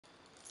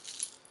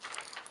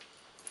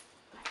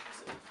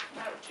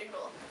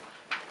jingle.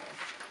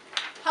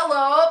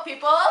 Hello,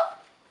 people.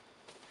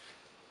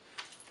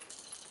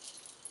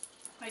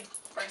 My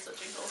bracelet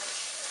jingle.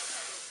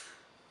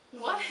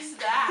 What is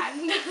that?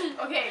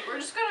 Okay, we're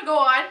just gonna go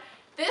on.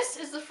 This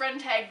is the friend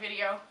tag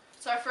video.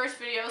 It's our first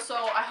video, so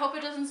I hope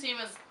it doesn't seem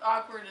as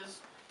awkward as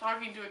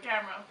talking to a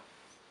camera.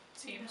 It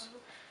seems.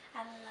 I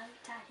love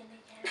talking to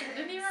It cameras.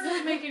 didn't even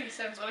really make any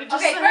sense what I just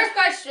Okay, said. first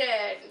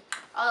question.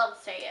 I'll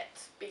say it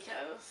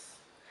because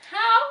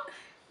how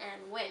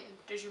and when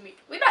did you meet?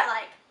 We met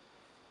like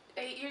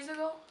 8 years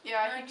ago.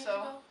 Yeah, I 9 think years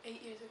so. Ago?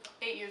 8 years ago.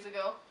 8 years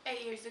ago.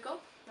 8 years ago.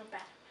 Not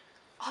bad.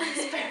 On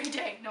this very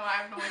day. No, I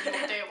have no idea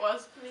what day it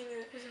was.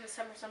 It was in the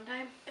summer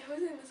sometime. It was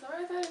in the summer.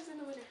 I thought it was in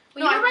the winter.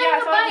 Well, No, you were yeah,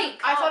 riding a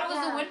bike. I thought it was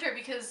yeah. the winter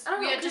because I don't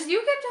we know, had because just you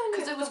kept telling me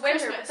 'cause it was the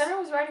winter, Christmas. but then I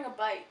was riding a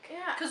bike.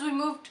 Yeah. because we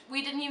moved.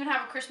 We didn't even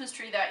have a Christmas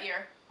tree that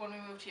year when we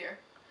moved here.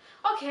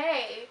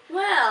 Okay.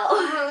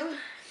 Well.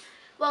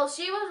 Well,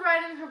 she was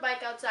riding her bike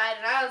outside,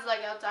 and I was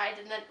like outside,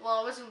 and then, well,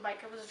 it wasn't a bike,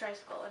 it was a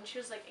tricycle, and she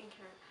was like in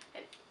kindergarten,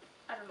 and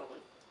I don't know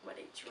what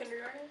age she was.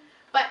 Kindergarten?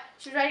 But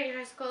she was riding a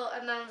tricycle,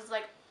 and then I was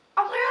like,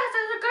 oh my gosh,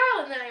 there's a girl,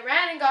 and then I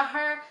ran and got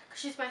her, because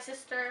she's my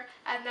sister,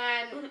 and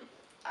then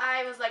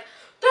I was like,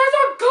 there's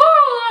a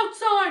girl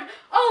outside,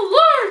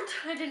 alert!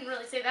 I didn't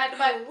really say that,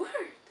 but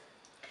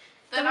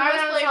Then we I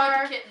went was playing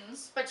outside, with the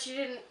kittens. but she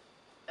didn't,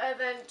 and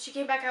then she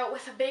came back out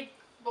with a big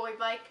boy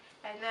bike,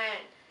 and then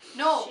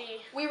No,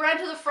 she... we ran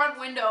to the front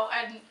window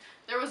and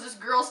there was this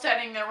girl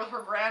standing there with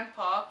her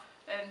grandpa,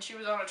 and she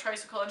was on a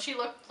tricycle, and she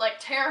looked like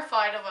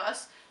terrified of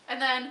us.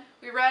 And then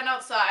we ran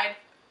outside,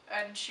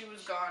 and she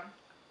was gone.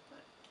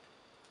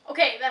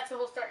 Okay, that's the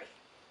whole story.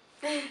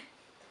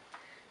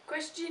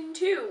 Question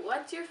 2.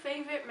 What's your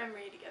favorite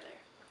memory together?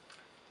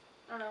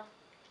 I don't know.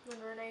 When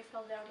Renee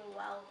fell down a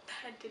well.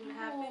 That didn't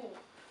happen.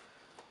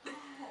 No.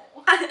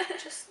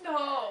 Just no.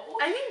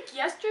 I think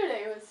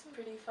yesterday was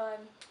pretty fun.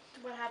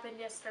 What happened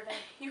yesterday?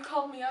 You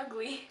called me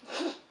ugly.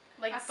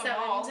 Like At the 7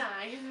 mall.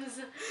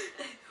 times.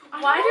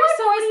 Why do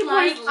so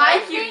many boys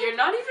like you? think- You're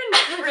not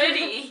even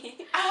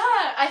pretty.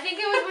 I think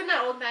it was when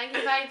that old man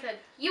came by and said,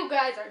 you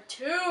guys are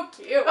too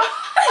cute.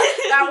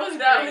 That was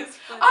great.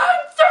 funny. I'm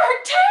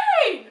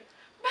 13!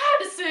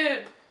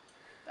 Madison!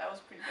 That was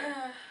pretty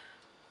good.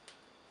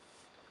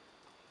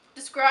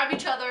 Describe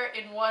each other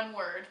in one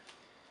word.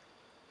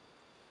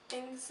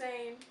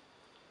 Insane.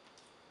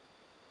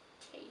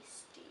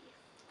 Tasty.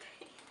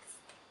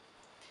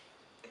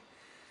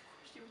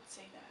 You would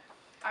say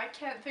that. I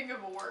can't think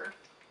of a word.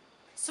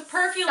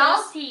 Superfluous.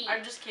 Salty.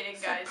 I'm just kidding,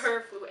 guys.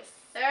 Superfluous.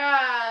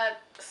 They're,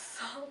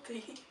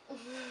 Salty.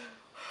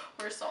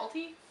 We're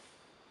salty.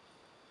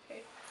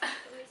 Okay. let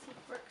me see if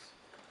it works.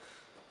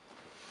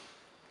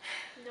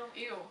 No.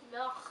 Ew.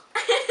 No.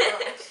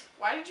 Gross.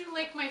 Why did you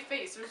lick my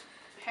face? There's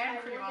hand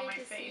I cream on wanted my to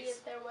see face.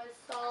 if there was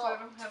 'Cause I salt.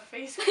 don't have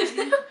face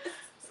cream.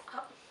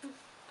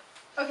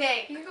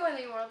 Okay, you can go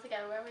anywhere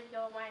together. Wherever you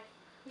go, why?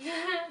 You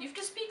have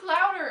to speak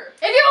louder.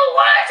 If you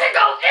wanted to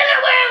go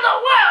anywhere in the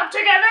world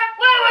together,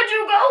 where would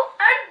you go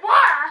and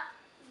why?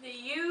 The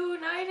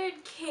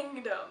United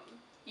Kingdom.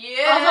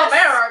 Yes. Of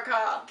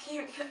America.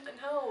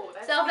 No,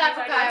 that's South the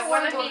Africa. United I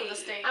want to go to meet. the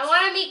States. I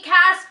want to meet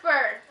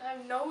Casper. I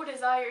have no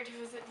desire to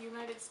visit the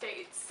United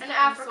States. And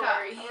I'm Africa.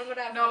 sorry. I wanna go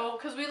to Africa. No,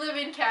 because we live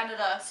in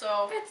Canada,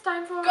 so It's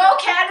time for go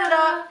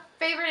Canada.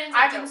 Favorite I inside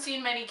haven't joke.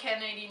 seen many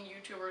Canadian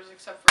YouTubers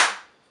except for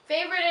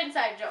Favorite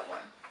inside joke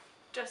one.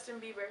 Justin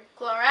Bieber.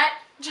 Chlorette.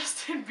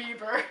 Justin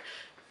Bieber.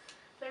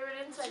 Favorite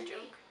inside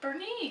joke.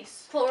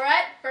 Bernice.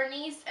 Chlorette,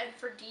 Bernice, and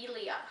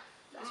Ferdelia.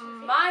 That's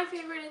My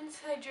favorite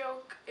inside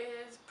joke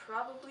is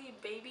probably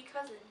baby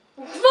cousin.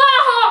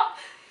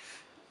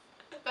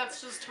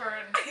 That's just her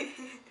and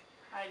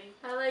Heidi.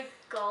 I like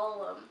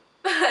Gollum.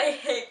 I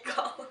hate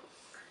Gollum.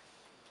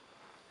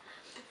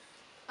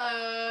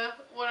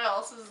 What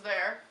else is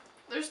there?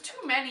 There's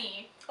too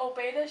many. Oh,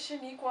 Beta,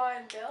 Shaniqua,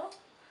 and Bill?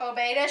 Oh,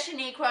 Beta,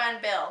 Shaniqua,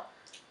 and Bill.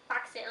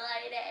 Foxy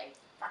lady.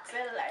 Foxy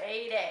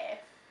lady.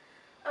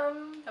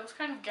 That was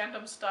kind of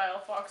Gundam style,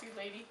 Foxy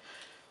lady.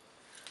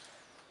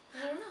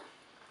 I don't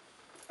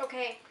know.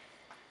 Okay.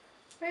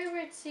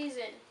 Favorite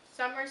season.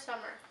 Summer.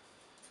 Summer.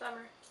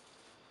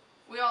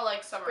 We all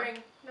like summer.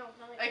 Spring. No,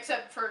 not like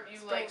Except for you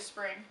Spring. like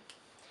spring.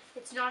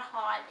 It's not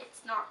hot.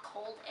 It's not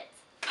cold. It's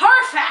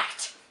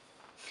Perfect!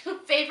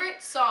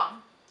 Favorite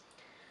song.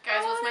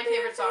 Guys, what's my What is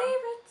favorite song?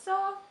 Favorite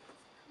song?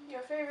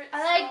 Your favorite I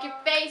song? like your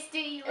face. Do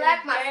you is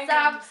like my Gangnam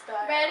song?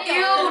 Style. Ready?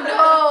 You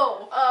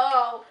know.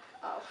 Oh.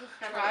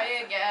 Try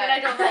again. But I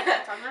don't like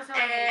that song. That's not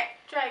Eh,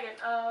 Dragon.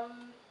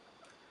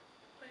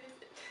 What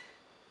is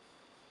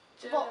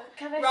it? Well,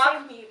 can I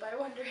Rock Me by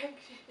One Direction.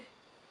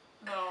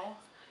 No.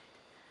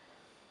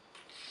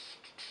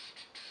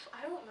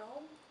 I don't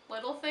know.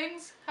 Little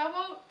Things? How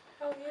about?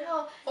 Oh yeah.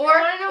 No. Or, You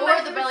wanna know my or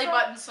the favorite belly song?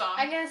 button song.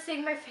 I'm gonna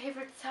sing my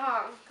favorite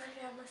song. Okay,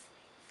 I'm listening.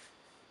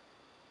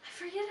 I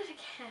forget it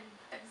again.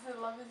 Is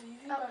it Love Is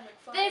Easy Oh,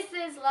 by McFly? This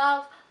is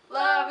love.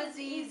 Love is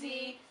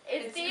easy.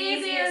 It's the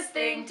easiest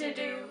thing to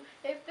do.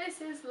 If this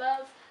is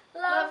love,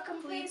 love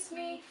completes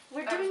me.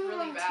 We're That was doing the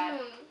really wrong bad.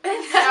 tune.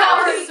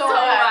 That was so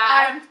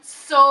bad. I'm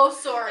so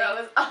sorry. That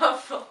was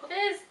awful.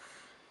 This.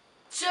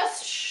 Just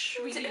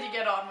We need to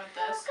get on with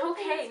this.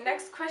 Okay,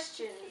 next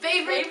question.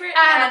 Favorite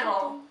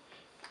animal?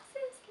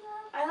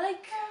 I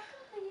like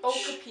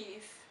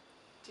okapis.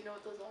 Do you know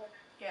what those are?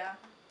 Yeah.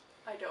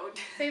 I don't.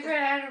 Favorite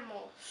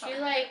animal. She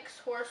Okay. likes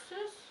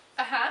horses.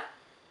 Uh-huh.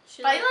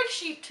 She But I like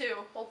sheep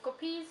too.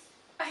 okapis.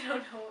 I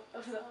don't know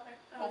what those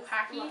are.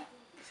 Opaki.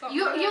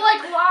 You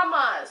like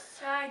llamas.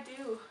 Yeah, I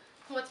do.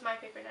 What's my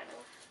favorite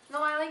animal?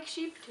 No, I like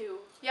sheep too.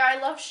 Yeah, I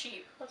love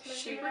sheep. What's my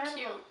Sheep favorite are animal?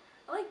 cute.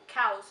 I like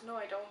cows. No,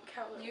 I don't.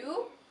 Cows. are You?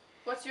 weird.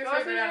 What's your My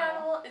favorite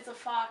animal? is a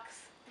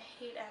fox. I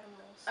hate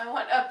animals. I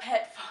want a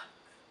pet fox.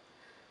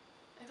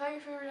 I thought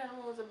your favorite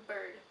animal was a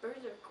bird.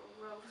 Birds are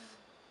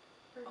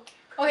gross.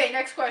 Okay,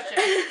 next question.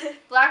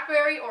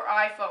 BlackBerry or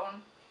iPhone?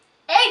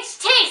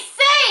 HTC!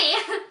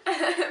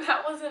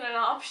 That wasn't an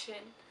option.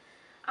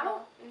 I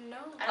don't know.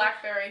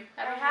 BlackBerry.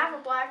 I have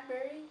a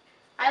BlackBerry.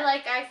 I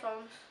like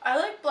iPhones. I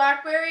like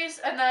Blackberries,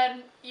 and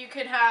then you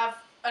can have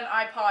an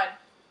iPod.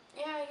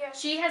 Yeah, I guess.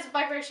 She has a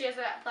BlackBerry, she has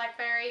a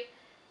BlackBerry.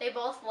 They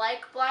both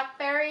like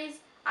Blackberries.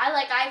 I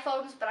like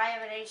iPhones, but I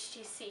have an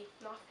HTC.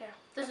 Not fair.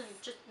 This is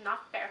just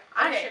not fair.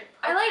 Okay.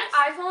 I like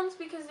protest. iPhones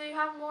because they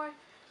have more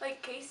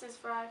like cases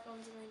for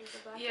iPhones than they do for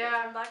Blackberries.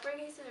 Yeah. And BlackBerry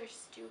cases are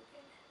stupid.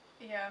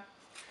 Yeah.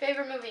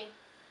 Favorite movie?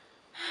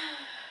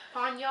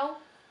 Ponyo?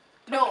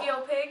 No,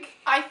 Tokyo Pig.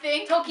 I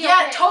think Tokyo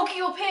Pig.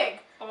 Tokyo Pig.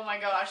 Oh my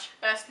gosh,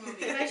 best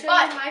movie. Can I show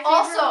But you my favorite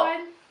also,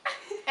 one?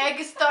 Egg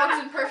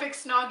Stugs and Perfect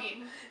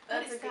Snogging.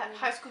 That That's is a good that movie.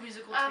 High School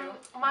Musical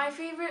too. My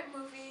favorite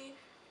movie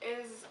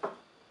is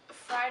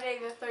Friday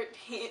the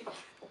 13th.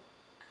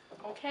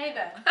 Okay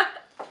then.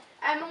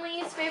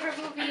 Emily's favorite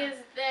movie is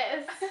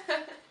this.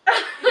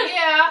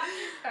 Yeah.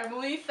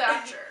 Emily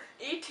Thatcher.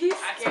 E.T.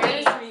 That's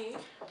scares me. me.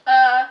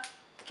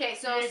 Okay,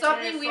 so It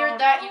something is weird on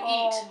that you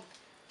home. eat.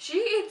 She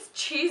eats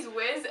Cheese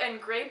Whiz and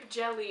grape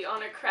jelly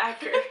on a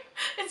cracker.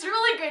 It's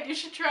really good. You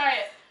should try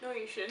it. No,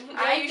 you shouldn't.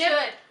 Yeah, you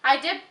should. I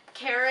dip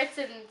carrots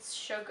in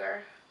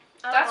sugar.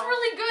 That's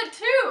really good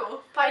too.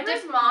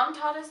 Piper's mom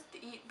taught us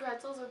to eat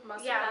pretzels with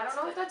mustard. Yeah, I don't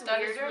know if that's that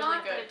weird is or really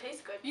not, good. but it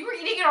tastes good. You were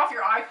eating it off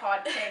your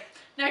iPod. Okay.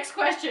 Next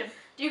question.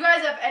 Do you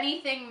guys have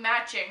anything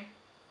matching?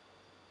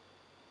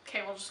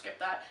 Okay, we'll just skip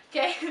that.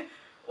 Okay.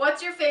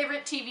 What's your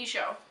favorite TV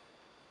show?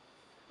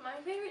 My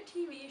favorite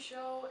TV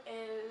show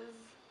is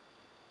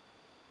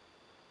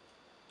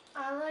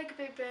I like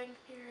Big Bang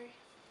Theory.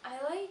 I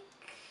like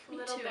Me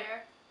Little too.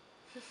 Bear.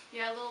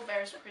 Yeah, Little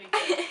Bear's pretty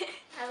good.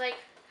 I like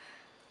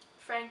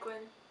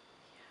Franklin.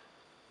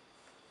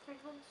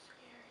 Franklin's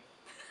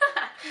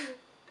scary.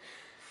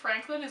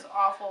 Franklin is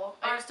awful.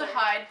 I used to Arthur.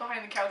 hide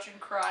behind the couch and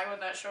cry when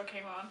that show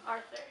came on.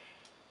 Arthur.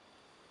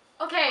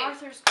 Okay.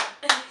 Arthur's good.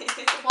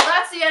 Well,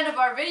 that's the end of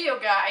our video,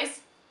 guys.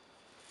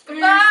 Peace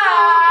Goodbye.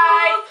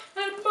 out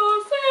and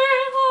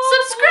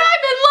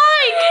Subscribe and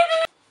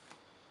like.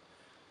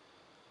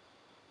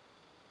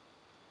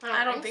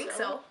 I don't think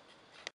so.